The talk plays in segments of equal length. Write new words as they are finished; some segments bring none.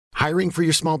Hiring for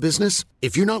your small business?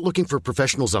 If you're not looking for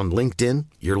professionals on LinkedIn,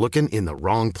 you're looking in the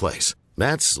wrong place.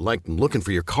 That's like looking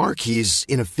for your car keys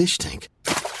in a fish tank.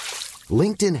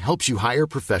 LinkedIn helps you hire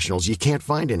professionals you can't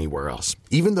find anywhere else,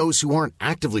 even those who aren't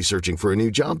actively searching for a new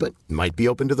job but might be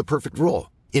open to the perfect role.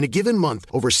 In a given month,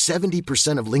 over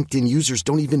 70% of LinkedIn users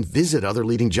don't even visit other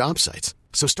leading job sites.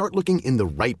 So start looking in the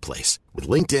right place. With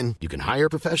LinkedIn, you can hire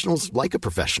professionals like a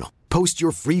professional. Post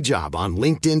your free job on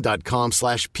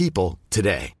linkedin.com/people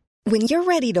today. When you're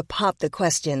ready to pop the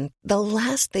question, the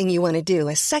last thing you want to do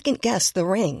is second-guess the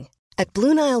ring. At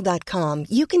BlueNile.com,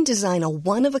 you can design a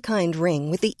one-of-a-kind ring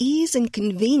with the ease and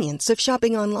convenience of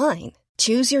shopping online.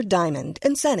 Choose your diamond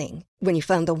and setting. When you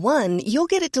find the one, you'll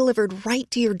get it delivered right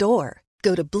to your door.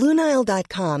 Go to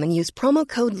BlueNile.com and use promo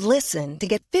code LISTEN to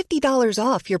get $50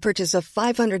 off your purchase of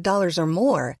 $500 or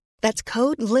more. That's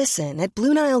code LISTEN at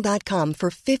BlueNile.com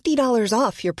for $50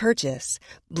 off your purchase.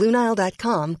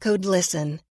 BlueNile.com, code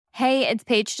LISTEN. Hey, it's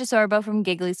Paige DeSorbo from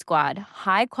Giggly Squad.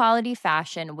 High quality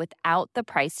fashion without the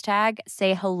price tag.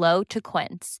 Say hello to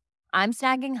Quince. I'm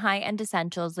snagging high-end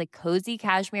essentials like cozy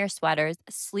cashmere sweaters,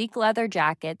 sleek leather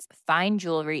jackets, fine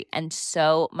jewelry, and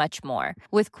so much more.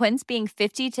 With Quince being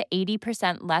 50 to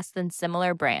 80% less than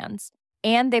similar brands.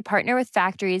 And they partner with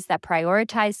factories that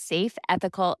prioritize safe,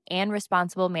 ethical, and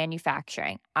responsible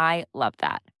manufacturing. I love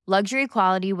that. Luxury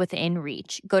quality within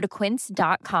reach. Go to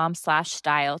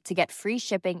quince.com/style to get free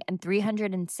shipping and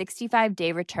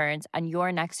 365-day returns on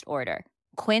your next order.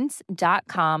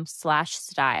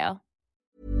 Quince.com/style.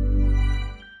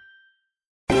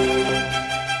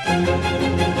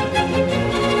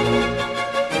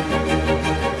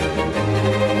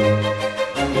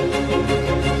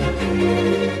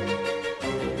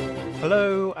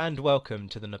 Hello and welcome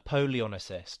to the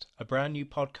Napoleonicist, a brand new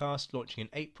podcast launching in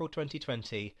April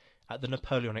 2020 at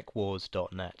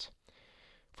thenapoleonicwars.net.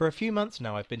 For a few months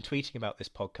now I've been tweeting about this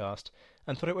podcast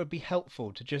and thought it would be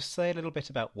helpful to just say a little bit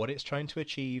about what it's trying to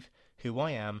achieve, who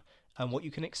I am, and what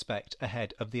you can expect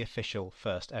ahead of the official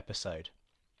first episode.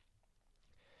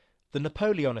 The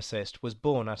Napoleonicist was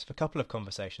born out of a couple of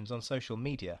conversations on social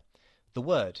media. The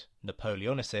word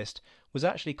Napoleonicist was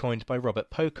actually coined by Robert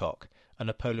Pocock, a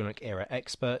Napoleonic-era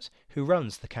expert who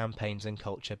runs the Campaigns and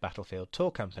Culture Battlefield Tour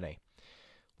Company.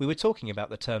 We were talking about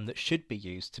the term that should be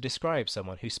used to describe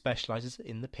someone who specialises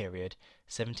in the period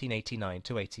 1789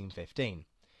 to 1815.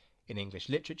 In English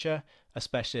literature, a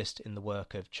specialist in the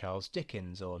work of Charles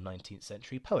Dickens or 19th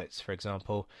century poets, for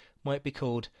example, might be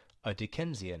called a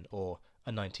Dickensian or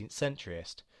a 19th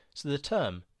centuryist, so the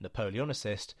term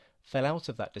Napoleonicist fell out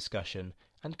of that discussion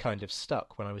and kind of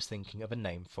stuck when I was thinking of a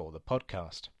name for the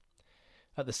podcast.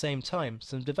 At the same time,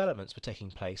 some developments were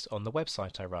taking place on the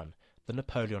website I run,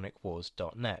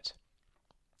 thenapoleonicwars.net.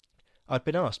 I'd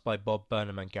been asked by Bob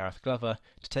Burnham and Gareth Glover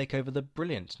to take over the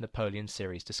brilliant Napoleon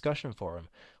series discussion forum,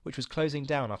 which was closing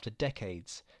down after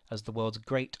decades as the world's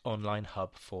great online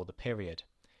hub for the period.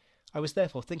 I was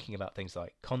therefore thinking about things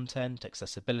like content,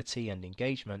 accessibility and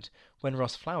engagement when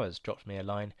Ross Flowers dropped me a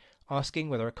line asking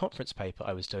whether a conference paper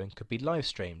I was doing could be live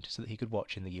streamed so that he could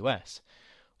watch in the US.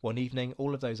 One evening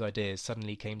all of those ideas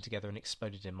suddenly came together and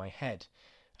exploded in my head,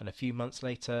 and a few months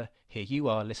later here you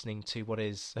are listening to what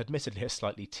is admittedly a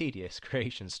slightly tedious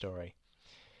creation story.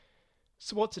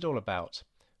 So what's it all about?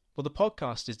 Well, the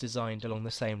podcast is designed along the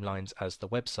same lines as the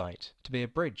website, to be a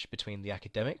bridge between the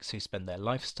academics who spend their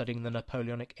life studying the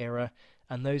Napoleonic era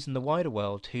and those in the wider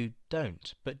world who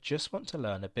don't, but just want to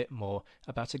learn a bit more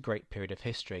about a great period of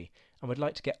history and would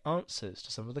like to get answers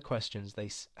to some of the questions they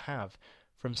have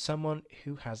from someone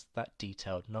who has that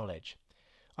detailed knowledge.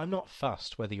 I'm not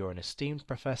fussed whether you're an esteemed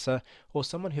professor or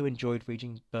someone who enjoyed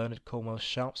reading Bernard Cornwell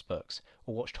Sharp's books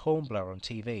or watched Hornblower on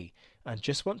TV and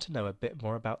just want to know a bit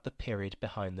more about the period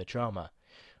behind the drama.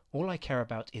 All I care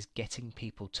about is getting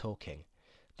people talking.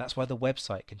 That's why the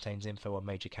website contains info on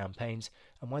major campaigns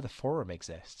and why the forum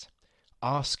exists.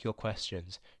 Ask your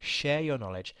questions, share your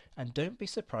knowledge, and don't be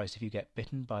surprised if you get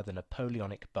bitten by the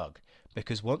Napoleonic bug,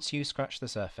 because once you scratch the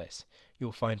surface,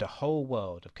 you'll find a whole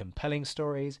world of compelling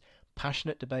stories,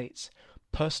 passionate debates,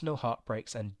 personal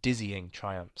heartbreaks, and dizzying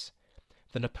triumphs.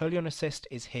 The Napoleonicist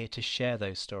is here to share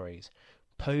those stories,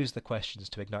 pose the questions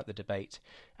to ignite the debate,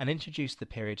 and introduce the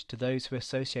period to those who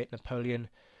associate Napoleon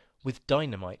with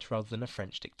dynamite rather than a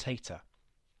French dictator.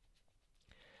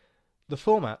 The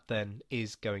format, then,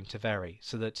 is going to vary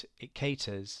so that it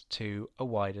caters to a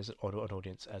wide an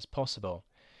audience as possible.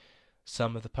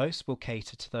 Some of the posts will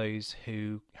cater to those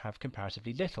who have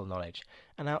comparatively little knowledge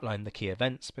and outline the key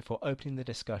events before opening the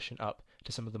discussion up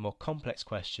to some of the more complex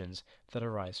questions that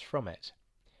arise from it.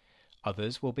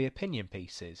 Others will be opinion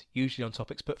pieces, usually on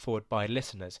topics put forward by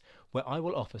listeners, where I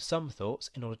will offer some thoughts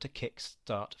in order to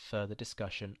kick-start further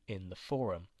discussion in the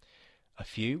forum. A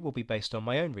few will be based on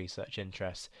my own research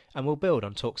interests and will build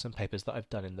on talks and papers that I've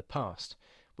done in the past,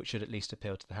 which should at least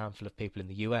appeal to the handful of people in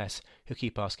the US who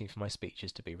keep asking for my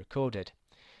speeches to be recorded.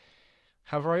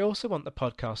 However, I also want the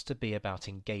podcast to be about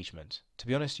engagement. To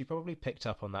be honest, you probably picked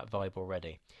up on that vibe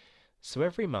already. So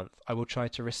every month I will try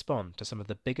to respond to some of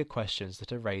the bigger questions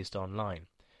that are raised online.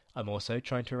 I'm also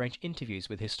trying to arrange interviews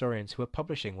with historians who are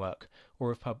publishing work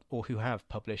or who have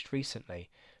published recently.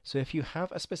 So if you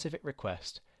have a specific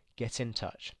request, get in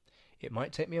touch. It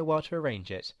might take me a while to arrange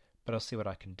it, but I'll see what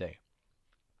I can do.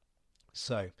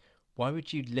 So, why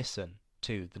would you listen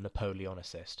to the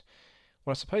Napoleonicist?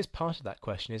 Well, I suppose part of that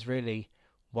question is really,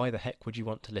 why the heck would you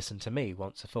want to listen to me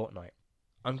once a fortnight?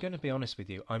 I'm going to be honest with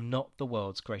you, I'm not the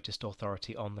world's greatest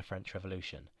authority on the French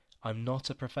Revolution. I'm not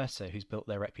a professor who's built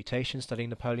their reputation studying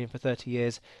Napoleon for 30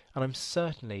 years, and I'm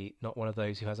certainly not one of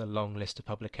those who has a long list of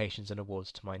publications and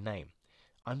awards to my name.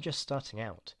 I'm just starting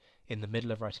out, in the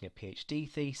middle of writing a PhD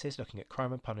thesis looking at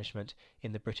crime and punishment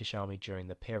in the British Army during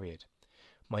the period.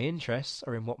 My interests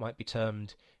are in what might be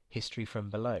termed history from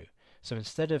below, so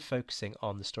instead of focusing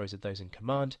on the stories of those in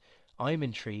command, I'm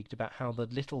intrigued about how the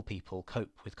little people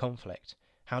cope with conflict.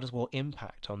 How does war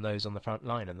impact on those on the front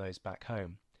line and those back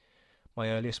home?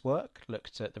 My earliest work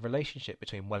looked at the relationship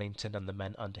between Wellington and the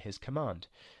men under his command.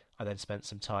 I then spent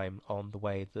some time on the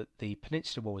way that the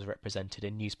Peninsular War was represented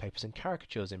in newspapers and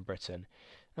caricatures in Britain,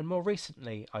 and more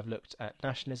recently I've looked at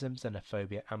nationalism,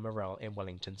 xenophobia and morale in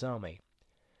Wellington's army.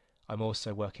 I'm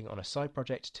also working on a side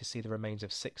project to see the remains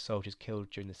of 6 soldiers killed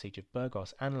during the siege of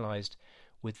Burgos analysed,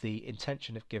 with the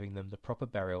intention of giving them the proper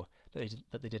burial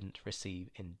that they didn't receive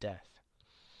in death.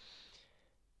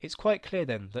 It's quite clear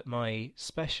then that my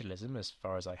specialism, as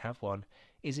far as I have one,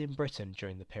 is in Britain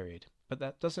during the period, but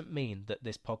that doesn't mean that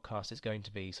this podcast is going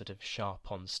to be sort of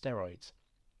sharp on steroids.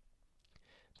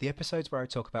 The episodes where I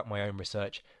talk about my own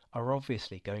research are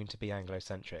obviously going to be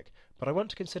Anglo-centric, but I want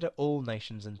to consider all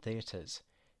nations and theatres,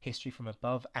 history from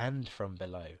above and from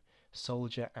below,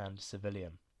 soldier and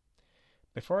civilian.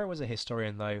 Before I was a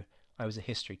historian, though, I was a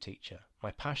history teacher. My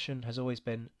passion has always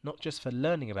been not just for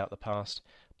learning about the past,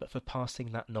 but for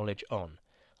passing that knowledge on.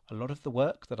 A lot of the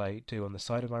work that I do on the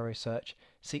side of my research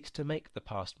seeks to make the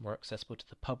past more accessible to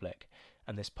the public,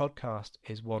 and this podcast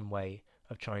is one way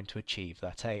of trying to achieve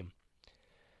that aim.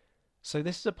 So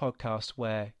this is a podcast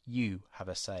where you have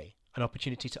a say, an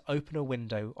opportunity to open a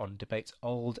window on debates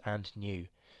old and new,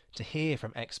 to hear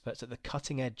from experts at the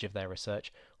cutting edge of their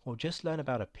research, or just learn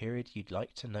about a period you'd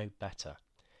like to know better.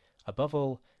 Above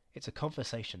all, it's a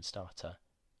conversation starter,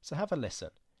 so have a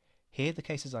listen. Hear the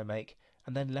cases I make,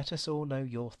 and then let us all know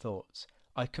your thoughts.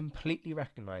 I completely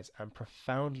recognise and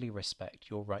profoundly respect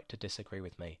your right to disagree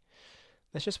with me.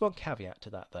 There's just one caveat to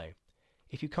that, though.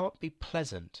 If you can't be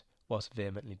pleasant whilst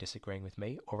vehemently disagreeing with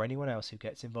me, or anyone else who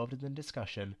gets involved in the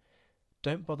discussion,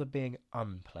 don't bother being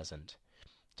unpleasant.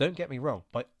 Don't get me wrong,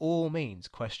 by all means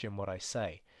question what I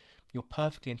say. You're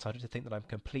perfectly entitled to think that I'm a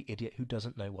complete idiot who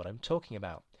doesn't know what I'm talking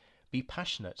about. Be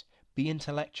passionate, be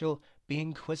intellectual, be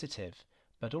inquisitive,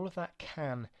 but all of that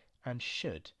can and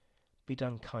should be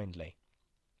done kindly.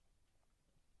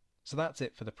 So that's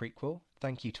it for the prequel.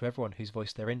 Thank you to everyone who's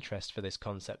voiced their interest for this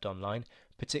concept online,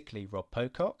 particularly Rob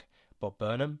Pocock, Bob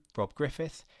Burnham, Rob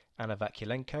Griffith, Anna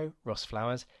Vakulenko, Ross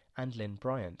Flowers and Lynn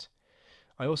Bryant.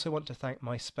 I also want to thank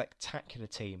my spectacular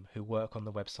team who work on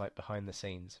the website behind the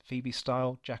scenes. Phoebe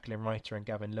Style, Jacqueline Reiter and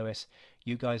Gavin Lewis.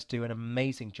 You guys do an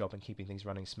amazing job in keeping things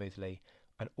running smoothly,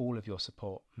 and all of your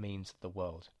support means the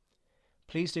world.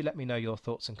 Please do let me know your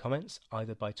thoughts and comments,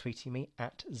 either by tweeting me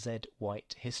at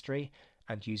ZWhiteHistory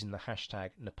and using the hashtag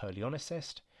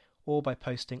Napoleonicist, or by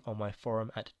posting on my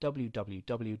forum at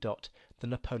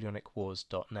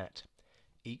www.thenapoleonicwars.net.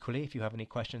 Equally, if you have any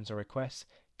questions or requests,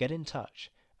 get in touch,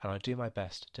 and I'll do my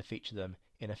best to feature them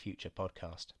in a future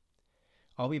podcast.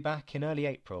 I'll be back in early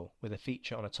April with a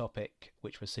feature on a topic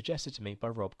which was suggested to me by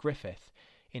Rob Griffith,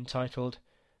 entitled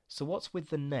So What's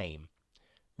With the Name?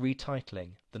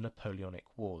 Retitling the Napoleonic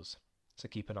Wars. So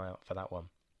keep an eye out for that one.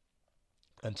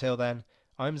 Until then,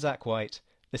 I'm Zach White.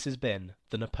 This has been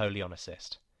The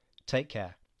Napoleonicist. Take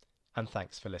care, and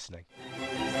thanks for listening.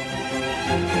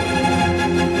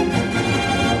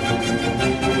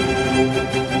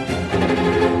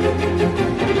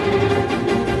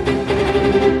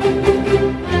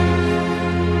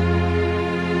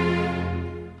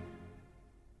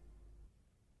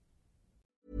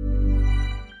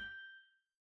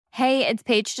 Hey, it's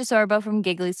Paige DeSorbo from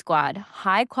Giggly Squad.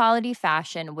 High quality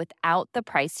fashion without the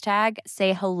price tag.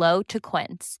 Say hello to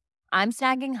Quince. I'm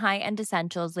snagging high-end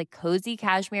essentials like cozy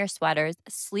cashmere sweaters,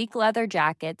 sleek leather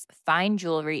jackets, fine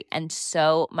jewelry, and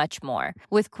so much more.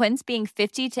 With Quince being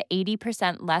 50 to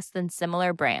 80% less than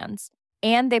similar brands.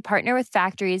 And they partner with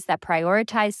factories that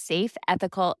prioritize safe,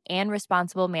 ethical, and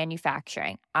responsible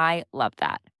manufacturing. I love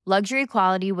that. Luxury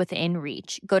quality within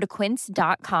reach. Go to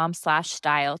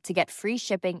quince.com/style to get free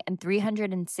shipping and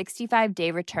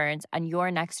 365-day returns on your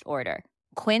next order.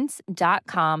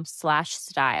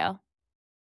 Quince.com/style.